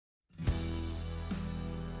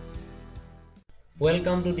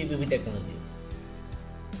Welcome to DPP Technology.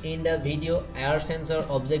 In the video air sensor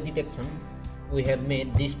object detection, we have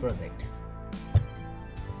made this project.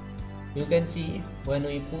 You can see when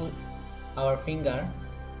we put our finger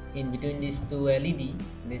in between these two LED,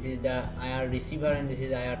 this is the IR receiver and this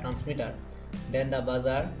is IR transmitter, then the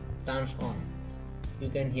buzzer turns on. You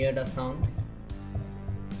can hear the sound.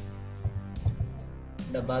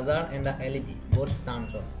 The buzzer and the LED both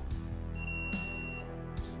turns on.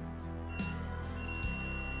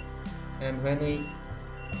 And when we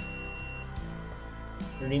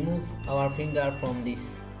remove our finger from this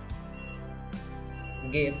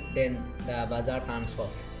gap, then the buzzer turns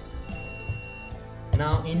off.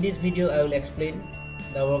 Now in this video I will explain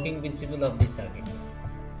the working principle of this circuit.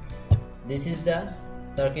 This is the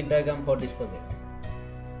circuit diagram for this project.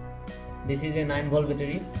 This is a 9-volt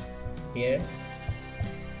battery here.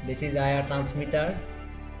 This is IR transmitter,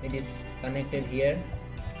 it is connected here.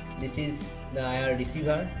 This is the IR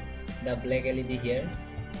receiver, the black LED here.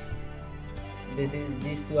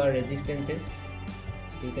 These two are resistances.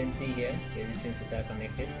 You can see here resistances are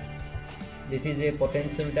connected. This is a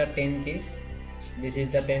potentiometer 10K. This is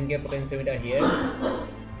the 10K potentiometer here,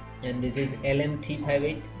 and this is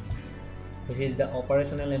LM358, which is the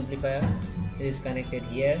operational amplifier. It is connected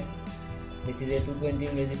here. This is a 220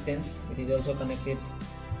 ohm resistance. It is also connected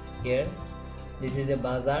here. This is a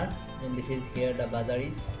buzzer, and this is here the buzzer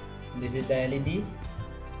is. This is the LED.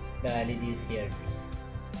 The LED is here.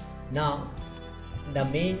 Now the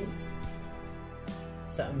main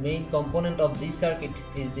component of this circuit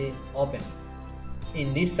is the op-amp.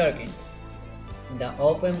 In this circuit, the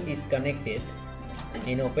op-amp is connected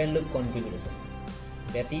in open loop configuration.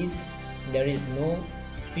 That is, there is no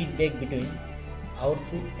feedback between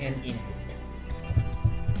output and input.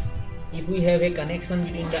 If we have a connection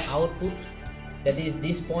between the output, that is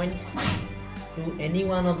this point, to any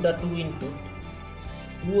one of the two input,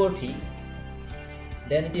 2 or 3,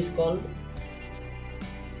 then it is called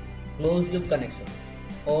closed loop connection,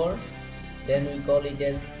 or then we call it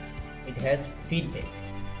as it has feedback.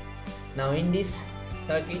 Now in this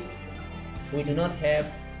circuit we do not have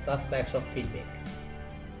such types of feedback,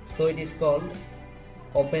 so it is called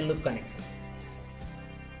open loop connection.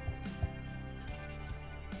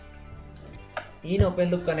 In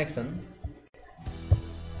open loop connection,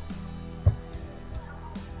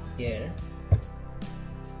 here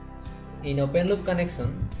in open loop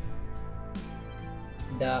connection,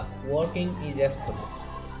 the working is as follows.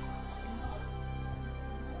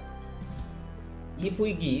 If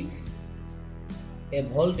we give a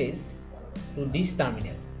voltage to this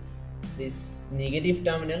terminal, this negative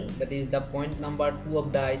terminal, that is the point number 2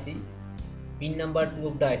 of the IC, pin number 2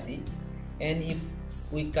 of the IC, and if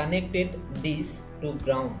we connected this to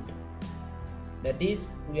ground, that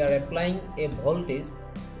is, we are applying a voltage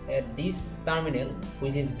at this terminal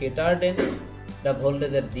which is greater than the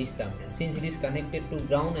voltage at this terminal, since it is connected to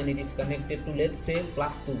ground and it is connected to, let's say,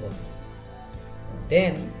 plus 2 volt.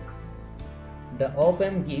 Then the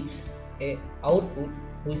op-amp gives a output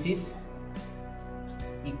which is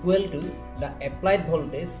equal to the applied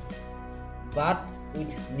voltage but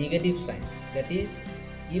with negative sign. That is,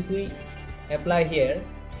 if we apply here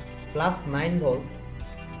plus 9 volt,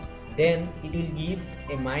 then it will give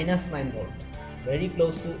a minus 9 volt, very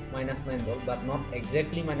close to minus 9 volt but not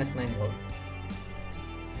exactly minus 9 volt.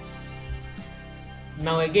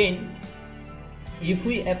 Now again, if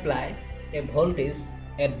we apply a voltage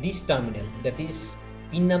at this terminal, that is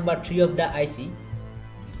pin number 3 of the IC,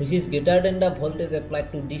 which is greater than the voltage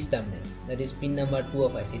applied to this terminal, that is pin number 2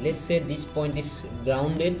 of IC. Let's say this point is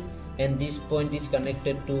grounded and this point is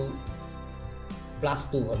connected to plus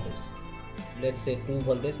 2 voltage. Let's say 2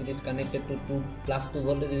 voltage, it is connected to 2 plus 2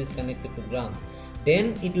 voltage, it is connected to ground.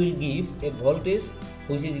 Then it will give a voltage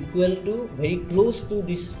which is equal to, very close to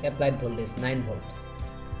this applied voltage, 9 volt.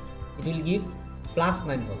 It will give plus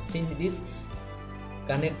 9 volt, since it is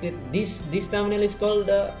connected. This terminal is called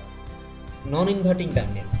the non-inverting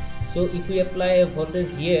terminal. So if we apply a voltage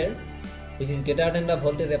here which is greater than the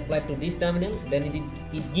voltage applied to this terminal, then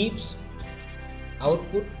it gives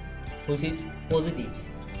output which is positive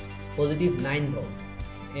 9 volt,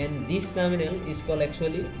 and this terminal is called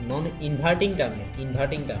actually non-inverting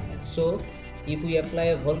terminal. So if we apply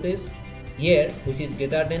a voltage here which is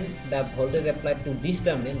greater than the voltage applied to this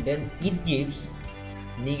terminal, then it gives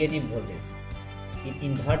negative voltage, it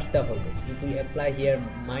inverts the voltage. If we apply here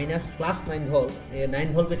plus 9 volt,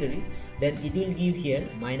 9 volt battery, then it will give here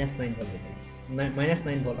minus 9 volt battery, minus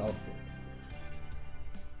 9 volt output.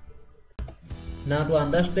 Now to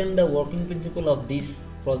understand the working principle of this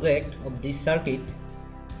project, of this circuit,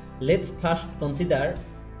 let's first consider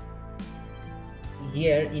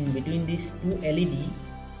here in between these two LED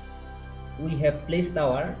we have placed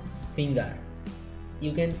our finger.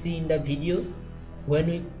 You can see in the video, when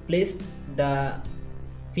we placed the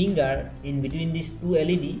finger in between these two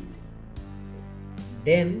LED,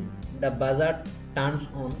 then the buzzer turns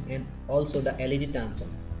on and also the LED turns on.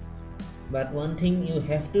 But one thing you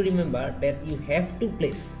have to remember, that you have to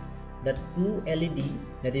place the two LED,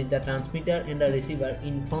 that is the transmitter and the receiver,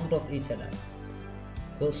 in front of each other,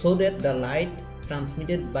 so that the light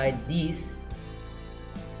transmitted by this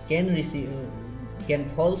can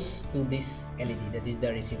falls to this LED, that is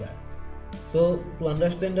the receiver. So to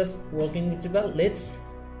understand this working principle, let's,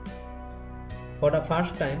 for the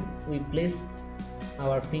first time, we place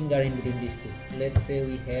our finger in between these two. Let's say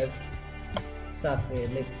we have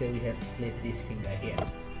placed this finger here.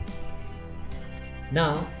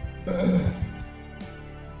 Now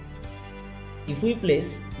if we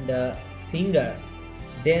place the finger,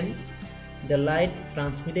 then the light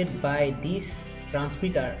transmitted by this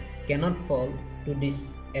transmitter cannot fall to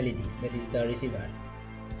this LED, that is the receiver.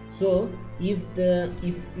 So if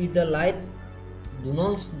the light do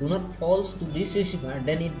not falls to this receiver,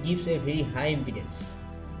 then it gives a very high impedance.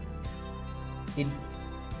 It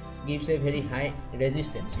gives a very high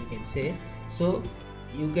resistance, you can say. So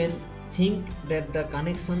you can think that the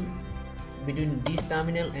connection between this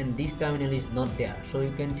terminal and this terminal is not there. So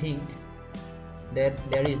you can think that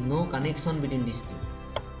there is no connection between these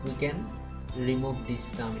two. We can remove this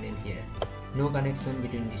terminal here. No connection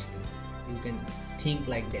between these two. You can think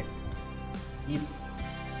like that. If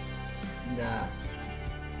the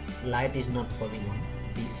light is not falling on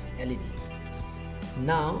this LED.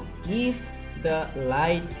 Now if the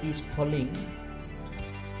light is falling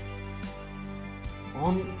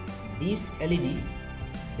on this LED,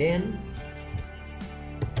 then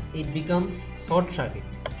it becomes short circuit.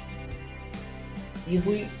 If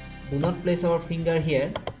we do not place our finger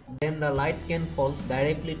here, then the light can fall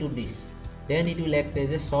directly to this, then it will act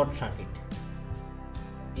as a short circuit.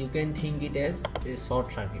 You can think it as a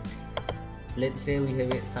short circuit. Let's say we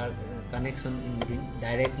have a connection in between,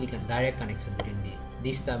 direct connection between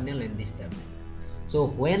this terminal and this terminal. So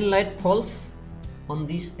when light falls on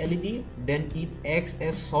this LED, then it acts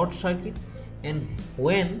as short circuit, and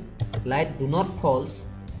when light do not falls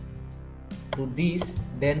to this,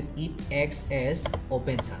 then it acts as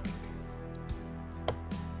open circuit.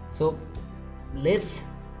 So let's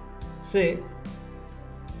say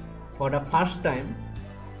for the first time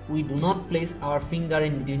we do not place our finger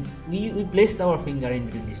in between, we placed our finger in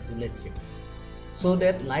between these two, let's say, so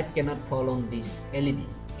that light cannot fall on this LED.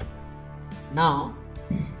 Now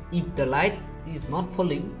if the light is not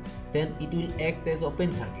falling, then it will act as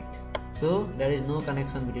open circuit, so there is no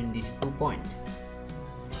connection between these 2 points.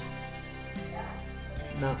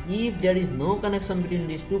 Now if there is no connection between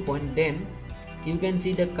these 2 points, then you can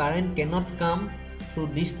see the current cannot come through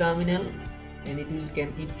this terminal, and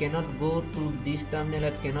it cannot go to this terminal,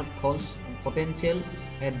 it cannot cause potential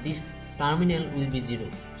at this terminal will be zero.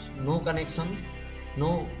 No connection,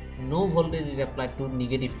 no voltage is applied to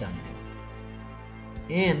negative terminal,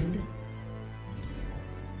 and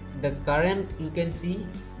the current, you can see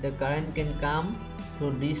the current can come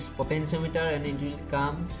through this potentiometer, and it will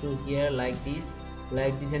come through here like this,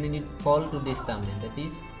 and it will fall to this terminal, that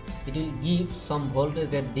is, it will give some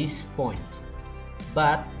voltage at this point,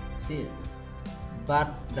 but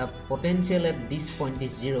the potential at this point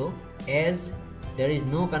is zero, as there is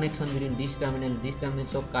no connection between this terminal and this terminal,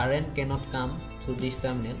 so current cannot come through this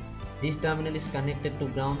terminal. This terminal is connected to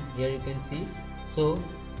ground, here you can see, so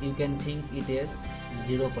you can think it as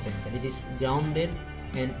zero potential. It is grounded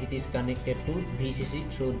and it is connected to VCC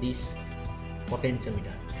through this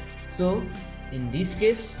potentiometer. So in this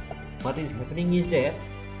case, what is happening is that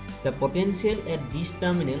the potential at this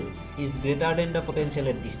terminal is greater than the potential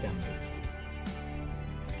at this terminal,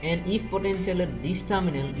 and if potential at this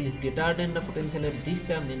terminal is greater than the potential at this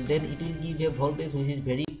terminal, then it will give a voltage which is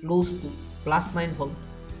very close to plus 9 volt.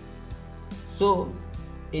 So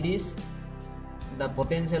it is, the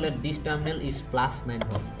potential at this terminal is plus 9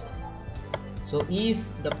 volt. So if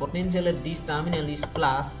the potential at this terminal is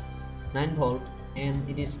plus 9 volt and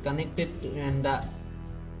it is connected to, and the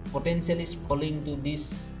potential is falling to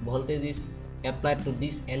this, voltage is applied to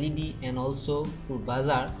this LED and also to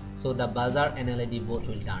buzzer, so the buzzer and LED both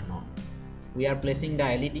will turn on. We are placing the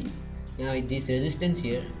LED with this resistance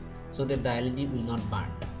here so that the LED will not burn.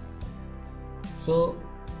 So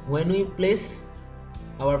when we place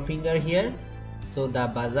our finger here, so the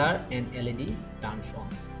buzzer and LED turns on.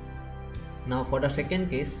 Now for the second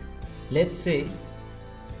case, let's say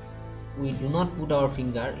we do not put our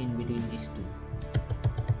finger in between these two.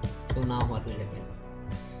 So now what will happen?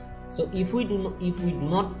 So if we do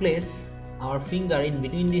not place our finger in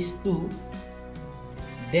between these two,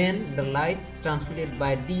 then the light transmitted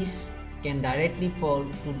by this can directly fall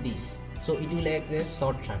to this, so it will act as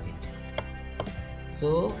short circuit.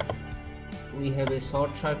 So we have a short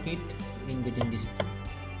circuit in between these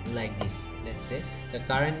two, like this. Let's say the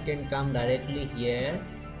current can come directly here,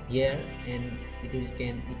 and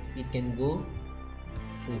it can go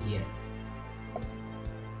to here.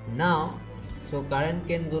 Now, so current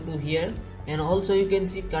can go to here, and also you can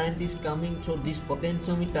see current is coming through this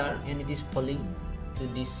potentiometer and it is falling to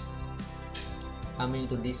this, coming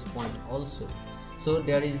to this point also. So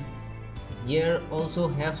there is, here also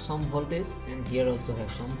have some voltage and here also have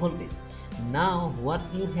some voltage. Now what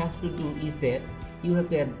you have to do is that you have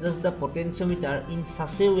to adjust the potentiometer in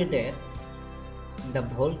such a way that the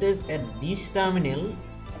voltage at this terminal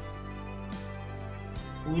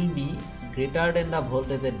will be greater than the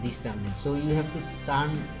voltage at this terminal. So you have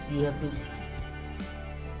to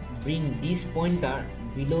bring this pointer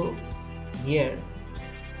below here,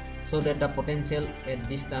 so that the potential at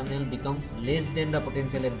this terminal becomes less than the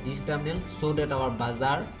potential at this terminal, so that our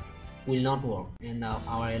buzzer will not work and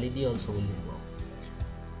our LED also will not work.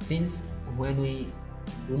 Since when we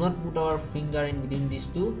do not put our finger in between these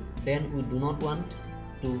two, then we do not want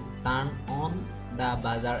to turn on the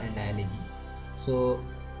buzzer and the LED. So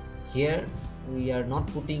here we are not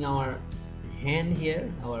putting our hand here,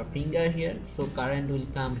 our finger here, so current will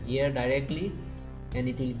come here directly and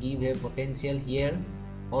it will give a potential here.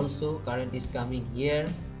 Also current is coming here,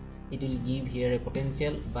 it will give here a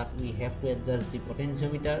potential, but we have to adjust the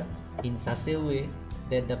potentiometer in such a way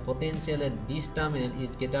that the potential at this terminal is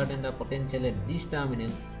greater than the potential at this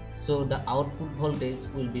terminal, so the output voltage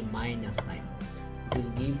will be -9. It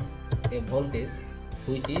will give a voltage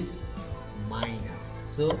which is minus.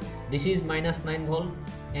 So this is -9 volt,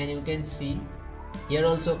 and you can see here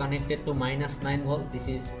also connected to -9 volt. This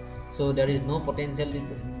is, so there is no potential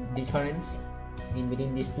difference in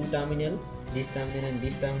between these two terminal, this terminal and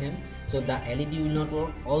this terminal, so the LED will not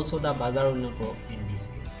work, also the buzzer will not work in this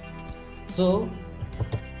case. So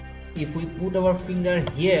if we put our finger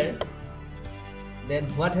here, then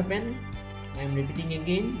what happened? I am repeating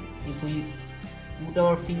again. If we put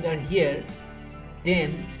our finger here,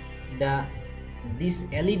 then this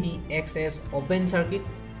LED acts as open circuit,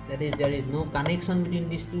 that is, there is no connection between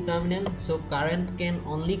these two terminals, so current can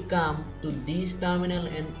only come to this terminal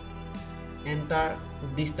and enter to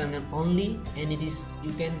this terminal only, and it is,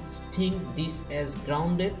 you can think this as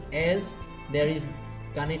grounded, as there is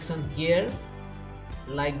connection here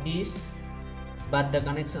like this, but the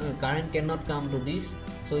current cannot come to this,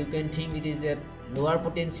 so you can think it is at lower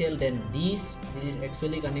potential than this. This is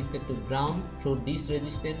actually connected to ground through this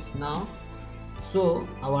resistance now, so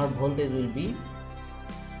our voltage will be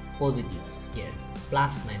positive here,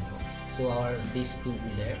 +9 volt. So our these two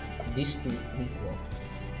will work.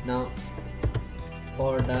 Now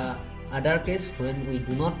for the other case, when we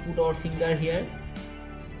do not put our finger here,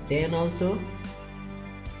 then also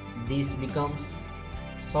this becomes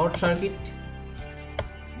short circuit,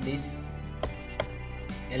 this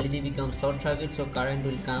LED becomes short circuit, so current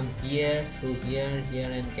will come here through here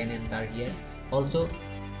and can enter here. Also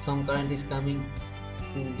some current is coming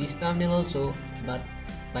to this terminal also, but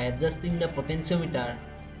by adjusting the potentiometer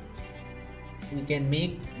we can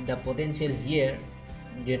make the potential here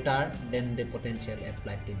greater than the potential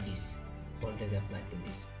applied to this, voltage applied to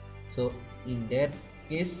this. So in that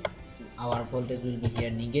case our voltage will be here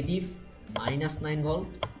negative -9 volt,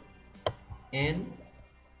 and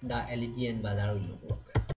the LED and buzzer will not work.